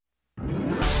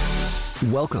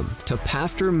Welcome to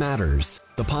Pastor Matters,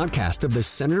 the podcast of the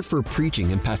Center for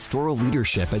Preaching and Pastoral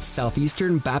Leadership at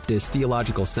Southeastern Baptist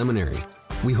Theological Seminary.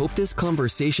 We hope this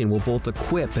conversation will both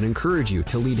equip and encourage you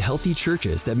to lead healthy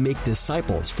churches that make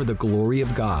disciples for the glory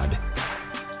of God.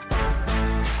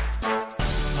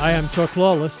 Hi, I'm Chuck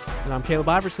Lawless. And I'm Caleb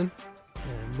Iverson.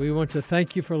 And we want to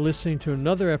thank you for listening to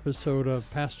another episode of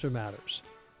Pastor Matters.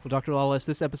 Well, Dr. Lawless,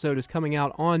 this episode is coming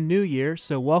out on New Year,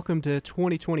 so welcome to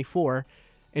 2024.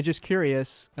 And just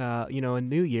curious, in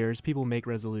New Year's, people make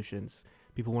resolutions.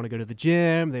 People want to go to the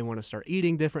gym, they want to start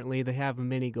eating differently, they have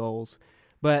many goals.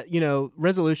 But,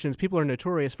 resolutions, people are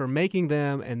notorious for making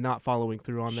them and not following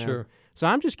through on them. Sure. So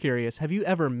I'm just curious, have you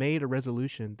ever made a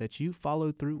resolution that you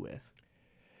followed through with?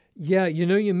 Yeah,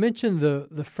 you mentioned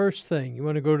the first thing, you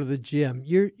want to go to the gym.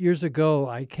 Years ago,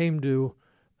 I came to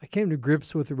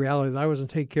grips with the reality that I wasn't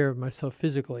taking care of myself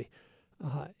physically.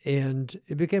 And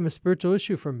it became a spiritual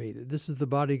issue for me. This is the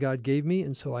body God gave me,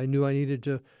 and so I knew I needed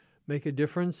to make a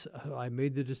difference. I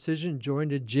made the decision,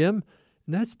 joined a gym,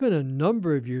 and that's been a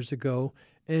number of years ago.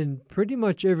 And pretty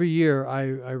much every year I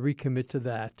recommit to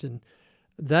that. And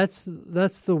that's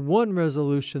the one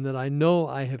resolution that I know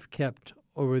I have kept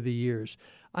over the years.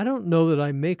 I don't know that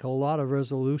I make a lot of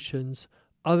resolutions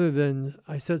other than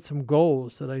I set some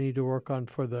goals that I need to work on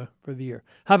for the year.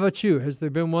 How about you? Has there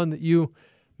been one that you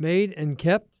made and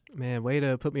kept? Man, way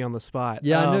to put me on the spot.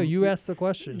 Yeah, I know. You asked the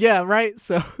question. Yeah, right.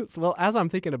 So, well, as I'm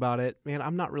thinking about it, man,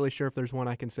 I'm not really sure if there's one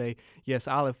I can say, yes,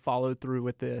 I'll have followed through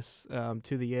with this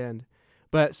to the end.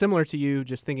 But similar to you,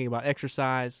 just thinking about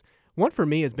exercise, one for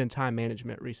me has been time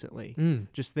management recently.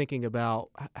 Just thinking about,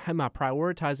 am I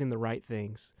prioritizing the right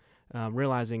things?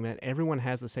 Realizing that everyone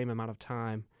has the same amount of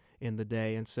time in the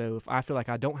day. And so if I feel like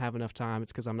I don't have enough time,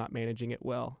 it's because I'm not managing it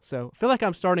well. So I feel like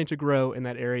I'm starting to grow in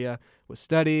that area with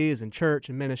studies and church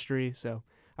and ministry. So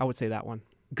I would say that one.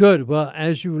 Good. Well,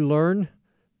 as you learn,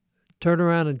 turn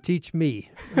around and teach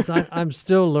me. I'm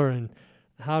still learning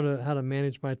how to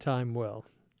manage my time well.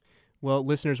 Well,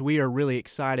 listeners, we are really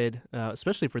excited,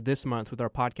 especially for this month with our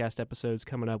podcast episodes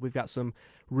coming up. We've got some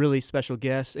really special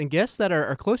guests and guests that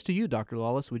are close to you, Dr.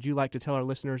 Lawless. Would you like to tell our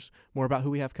listeners more about who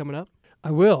we have coming up? I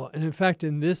will. And in fact,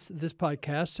 in this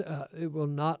podcast, it will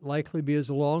not likely be as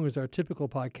long as our typical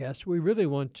podcast. We really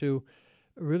want to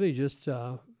just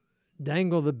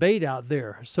dangle the bait out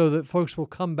there so that folks will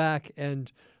come back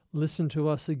and listen to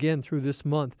us again through this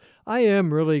month. I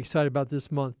am really excited about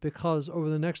this month because over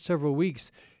the next several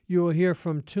weeks, you will hear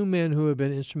from two men who have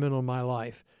been instrumental in my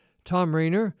life. Tom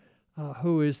Rainer,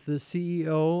 who is the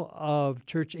CEO of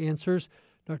Church Answers.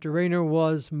 Dr. Rainer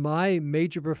was my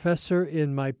major professor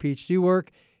in my PhD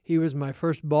work. He was my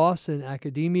first boss in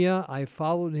academia. I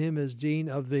followed him as dean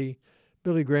of the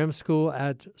Billy Graham School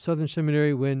at Southern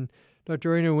Seminary when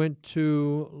Dr. Rainer went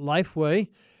to Lifeway.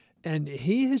 And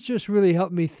he has just really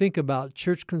helped me think about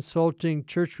church consulting,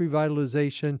 church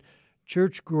revitalization,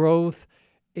 church growth.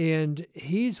 And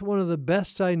he's one of the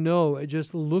best I know at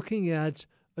just looking at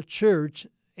a church,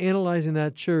 analyzing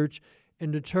that church,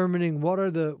 and determining what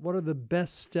are the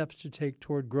best steps to take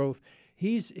toward growth.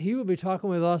 He will be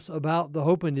talking with us about the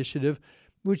Hope Initiative,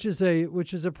 which is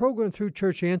a program through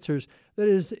Church Answers that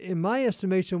is, in my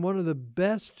estimation, one of the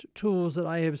best tools that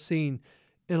I have seen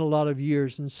in a lot of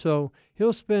years. And so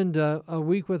he'll spend a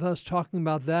week with us talking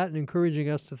about that and encouraging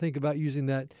us to think about using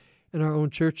that in our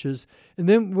own churches. And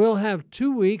then we'll have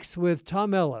 2 weeks with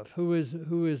Tom Eliff, who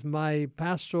is my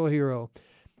pastoral hero.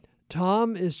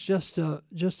 Tom is just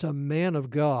a man of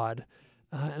God,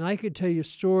 and I could tell you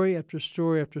story after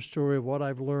story after story of what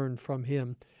I've learned from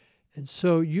him. And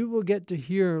so you will get to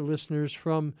hear, listeners,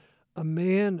 from a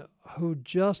man who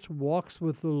just walks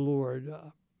with the Lord,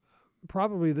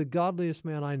 probably the godliest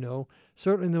man I know,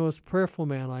 certainly the most prayerful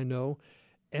man I know.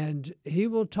 And he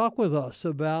will talk with us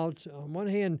about, on one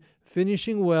hand,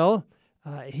 finishing well.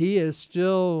 He is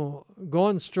still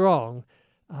going strong,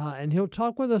 and he'll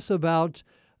talk with us about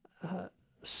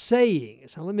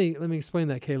sayings. Now, let me explain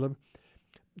that, Caleb.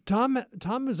 Tom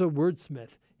is a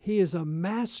wordsmith. He is a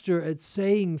master at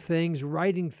saying things,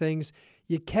 writing things.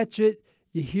 You catch it,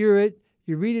 you hear it,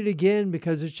 you read it again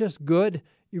because it's just good.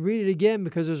 You read it again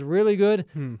because it's really good.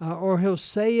 Or he'll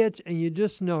say it and you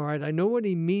just know, all right, I know what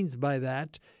he means by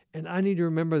that, and I need to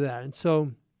remember that. And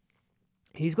so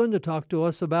he's going to talk to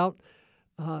us about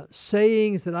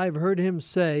sayings that I've heard him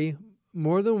say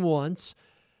more than once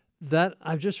that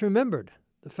I've just remembered.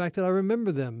 The fact that I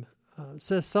remember them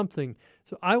says something.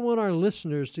 So I want our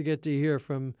listeners to get to hear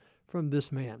from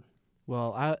this man.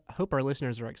 Well, I hope our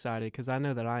listeners are excited because I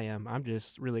know that I am. I'm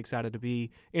just really excited to be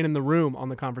in the room on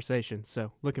the conversation.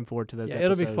 So looking forward to those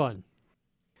episodes. It'll be fun.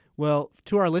 Well,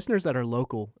 to our listeners that are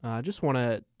local, I just want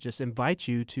to invite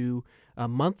you to a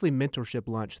monthly mentorship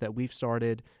lunch that we've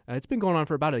started. It's been going on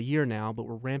for about a year now, but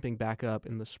we're ramping back up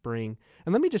in the spring.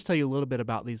 And let me just tell you a little bit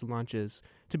about these lunches.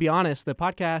 To be honest, the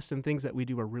podcast and things that we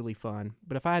do are really fun.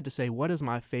 But if I had to say what is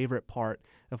my favorite part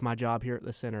of my job here at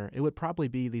the center, it would probably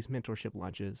be these mentorship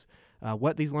lunches.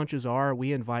 What these lunches are,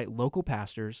 we invite local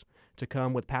pastors to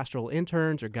come with pastoral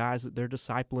interns or guys that they're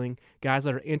discipling, guys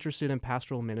that are interested in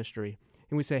pastoral ministry.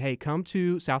 And we say, hey, come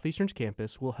to Southeastern's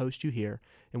campus. We'll host you here,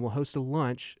 and we'll host a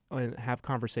lunch and have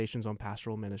conversations on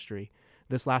pastoral ministry.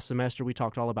 This last semester, we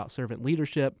talked all about servant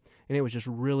leadership, and it was just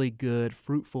really good,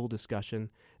 fruitful discussion.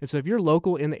 And so if you're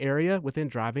local in the area within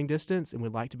driving distance and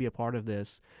would like to be a part of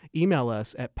this, email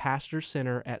us at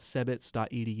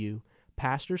pastorcenter@sebits.edu,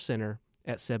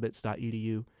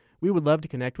 pastorcenter@sebits.edu. We would love to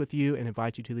connect with you and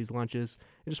invite you to these lunches.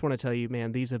 I just want to tell you,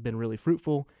 man, these have been really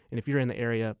fruitful, and if you're in the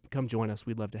area, come join us.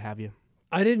 We'd love to have you.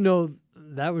 I didn't know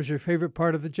that was your favorite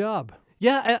part of the job.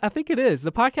 Yeah, I think it is.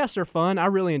 The podcasts are fun. I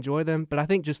really enjoy them, but I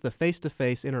think just the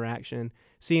face-to-face interaction,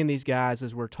 seeing these guys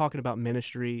as we're talking about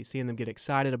ministry, seeing them get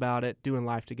excited about it, doing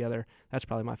life together, that's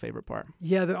probably my favorite part.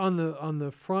 Yeah, they're on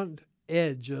the front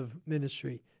edge of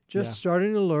ministry, just Yeah.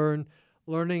 starting to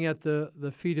learning at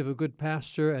the feet of a good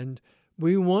pastor, and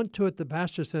we want to, at the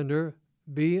Pastor Center,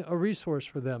 be a resource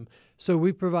for them. So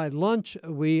we provide lunch.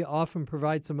 We often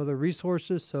provide some other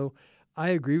resources, so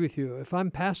I agree with you. If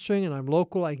I'm pastoring and I'm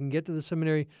local, I can get to the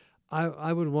seminary,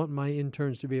 I would want my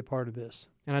interns to be a part of this.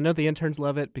 And I know the interns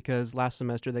love it because last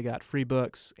semester they got free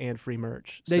books and free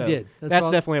merch. They did.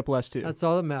 That's definitely a plus, too. That's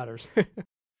all that matters.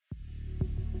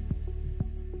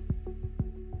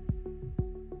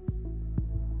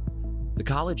 The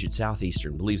college at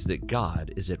Southeastern believes that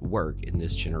God is at work in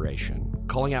this generation,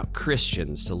 calling out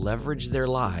Christians to leverage their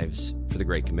lives for the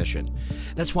Great Commission.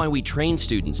 That's why we train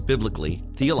students biblically,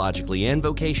 theologically, and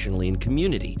vocationally in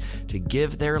community to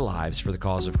give their lives for the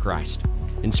cause of Christ.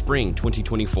 In spring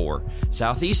 2024,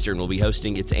 Southeastern will be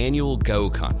hosting its annual GO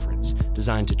conference,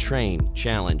 designed to train,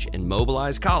 challenge, and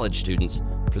mobilize college students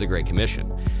for the Great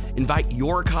Commission. Invite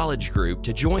your college group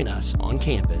to join us on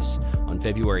campus on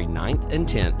February 9th and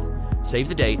 10th. Save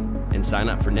the date and sign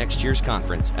up for next year's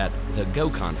conference at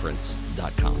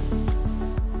thegoconference.com.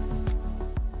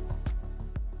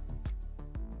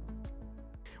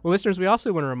 Well, listeners, we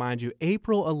also want to remind you,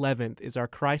 April 11th is our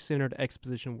Christ-Centered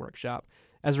Exposition Workshop.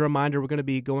 As a reminder, we're going to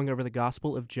be going over the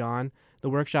Gospel of John. The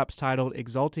workshop's titled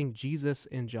Exalting Jesus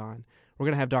in John. We're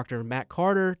going to have Dr. Matt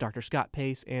Carter, Dr. Scott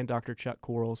Pace, and Dr. Chuck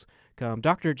Quarles come.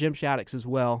 Dr. Jim Shaddix as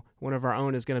well, one of our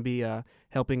own, is going to be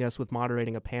helping us with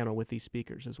moderating a panel with these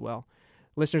speakers as well.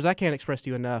 Listeners, I can't express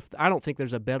to you enough. I don't think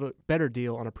there's a better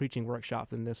deal on a preaching workshop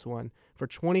than this one. For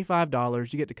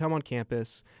 $25, you get to come on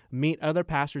campus, meet other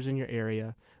pastors in your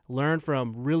area, learn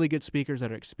from really good speakers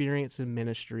that are experienced in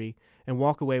ministry, and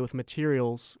walk away with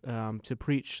materials to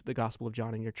preach the Gospel of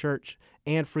John in your church,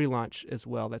 and free lunch as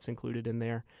well that's included in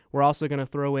there. We're also going to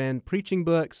throw in preaching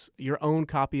books, your own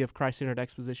copy of Christ-Centered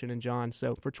Exposition in John.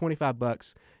 So for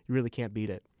 $25, you really can't beat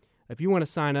it. If you want to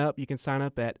sign up, you can sign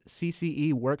up at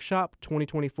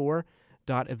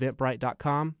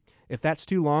cceworkshop2024.eventbrite.com. If that's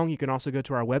too long, you can also go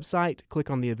to our website, click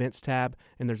on the events tab,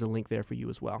 and there's a link there for you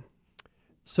as well.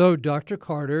 So Dr.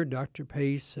 Carter, Dr.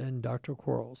 Pace, and Dr.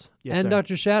 Quarles. Yes, and sir.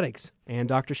 Dr. Shaddix. And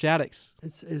Dr. Shaddix.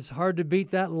 It's hard to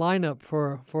beat that lineup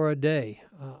for a day.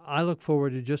 I look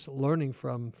forward to just learning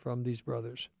from these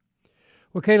brothers.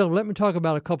 Well, Caleb, let me talk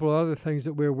about a couple of other things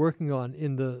that we're working on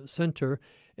in the center,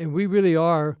 and we really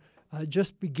are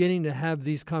just beginning to have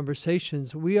these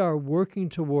conversations. We are working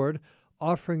toward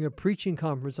offering a preaching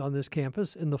conference on this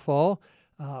campus in the fall.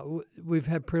 We've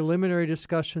had preliminary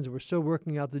discussions. We're still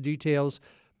working out the details,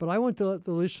 but I want to let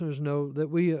the listeners know that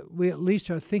we at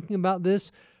least are thinking about this.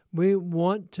 We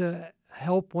want to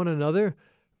help one another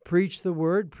preach the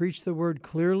word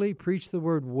clearly, preach the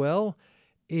word well,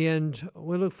 and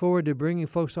we look forward to bringing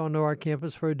folks onto our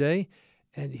campus for a day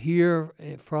and hear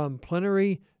from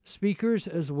plenary speakers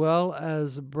as well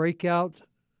as breakout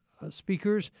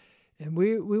speakers. And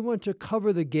we want to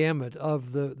cover the gamut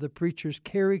of the preacher's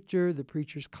character, the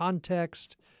preacher's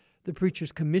context, the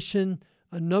preacher's commission,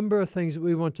 a number of things that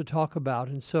we want to talk about.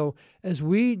 And so as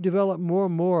we develop more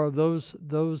and more of those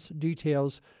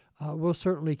details, we'll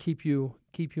certainly keep you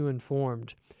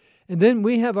informed. And then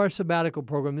we have our sabbatical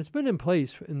program that's been in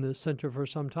place in the center for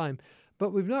some time,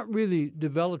 but we've not really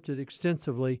developed it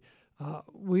extensively.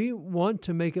 We want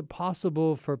to make it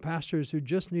possible for pastors who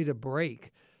just need a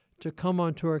break to come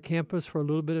onto our campus for a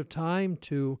little bit of time,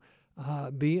 to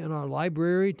be in our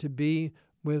library, to be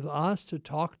with us, to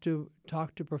talk to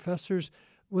professors.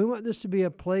 We want this to be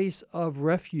a place of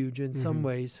refuge in some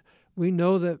ways. we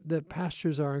know that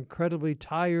pastors are incredibly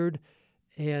tired,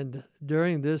 and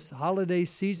during this holiday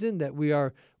season that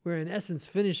we're in essence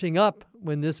finishing up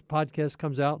when this podcast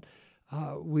comes out,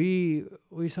 we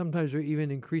sometimes are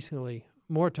even increasingly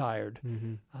more tired,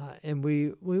 and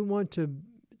we want to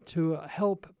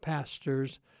help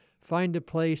pastors find a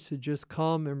place to just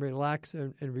come and relax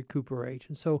and recuperate.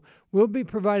 And so we'll be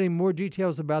providing more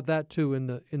details about that too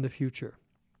in the future.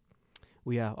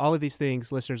 Well, yeah, all of these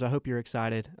things, listeners, I hope you're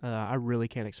excited. I really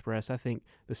can't express. I think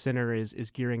the center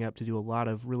is gearing up to do a lot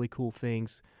of really cool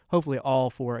things, hopefully all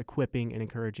for equipping and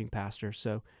encouraging pastors.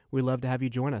 So we'd love to have you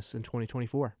join us in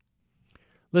 2024.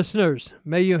 Listeners,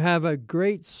 may you have a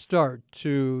great start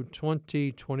to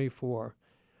 2024.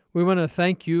 We want to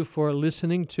thank you for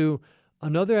listening to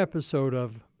another episode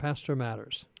of Pastor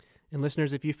Matters. And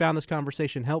listeners, if you found this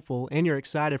conversation helpful and you're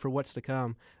excited for what's to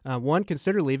come, one,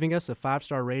 consider leaving us a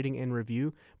 5-star rating and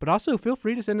review, but also feel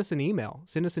free to send us an email.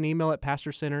 Send us an email at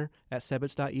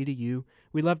pastorcenter@sebits.edu.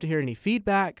 We'd love to hear any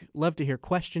feedback, love to hear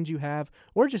questions you have,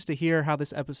 or just to hear how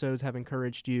this episodes have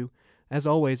encouraged you. As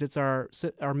always, it's our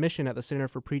mission at the Center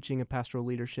for Preaching and Pastoral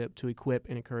Leadership to equip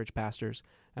and encourage pastors,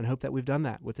 and I hope that we've done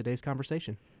that with today's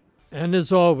conversation. And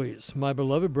as always, my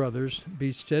beloved brothers,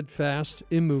 be steadfast,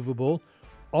 immovable,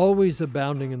 always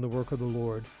abounding in the work of the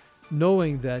Lord,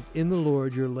 knowing that in the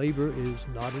Lord your labor is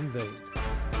not in vain.